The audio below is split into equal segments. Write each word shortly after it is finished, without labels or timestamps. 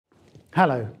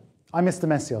Hello, I'm Mr.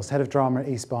 Messios, Head of Drama at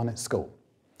East Barnet School.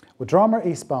 Well, drama at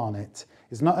East Barnet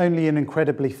is not only an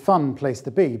incredibly fun place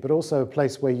to be, but also a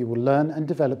place where you will learn and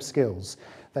develop skills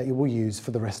that you will use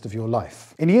for the rest of your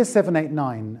life. In years 7, 8,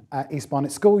 9 at East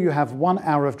Barnet School, you have 1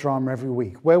 hour of drama every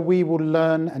week, where we will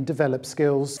learn and develop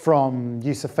skills from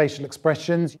use of facial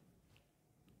expressions,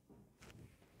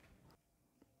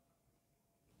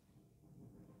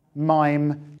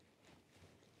 mime,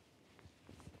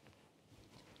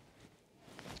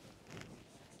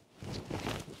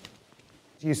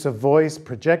 use of voice,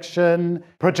 projection,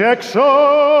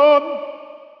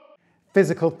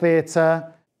 physical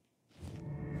theatre,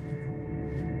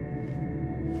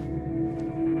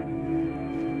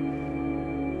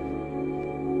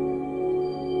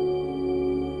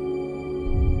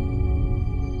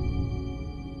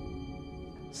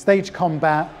 stage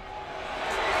combat,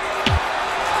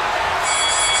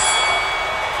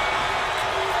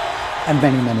 and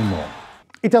many, many more.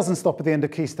 It doesn't stop at the end of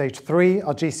Key Stage 3.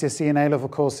 Our GCSE and A-level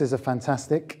courses are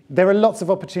fantastic. There are lots of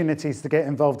opportunities to get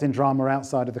involved in drama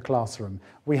outside of the classroom.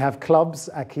 We have clubs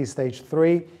at Key Stage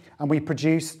 3, and we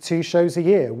produce 2 shows a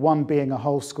year, one being a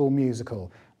whole school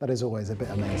musical. That is always a bit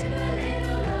amazing.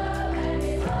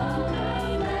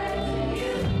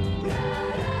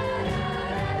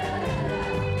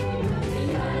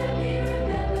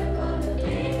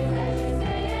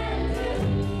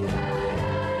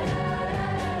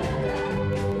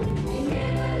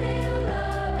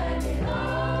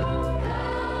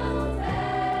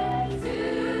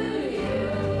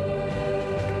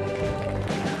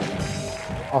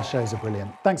 Our shows are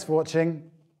brilliant. Thanks for watching.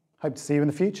 Hope to see you in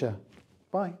the future.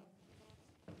 Bye.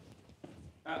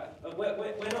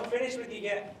 We're not finished with you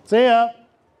yet. See ya.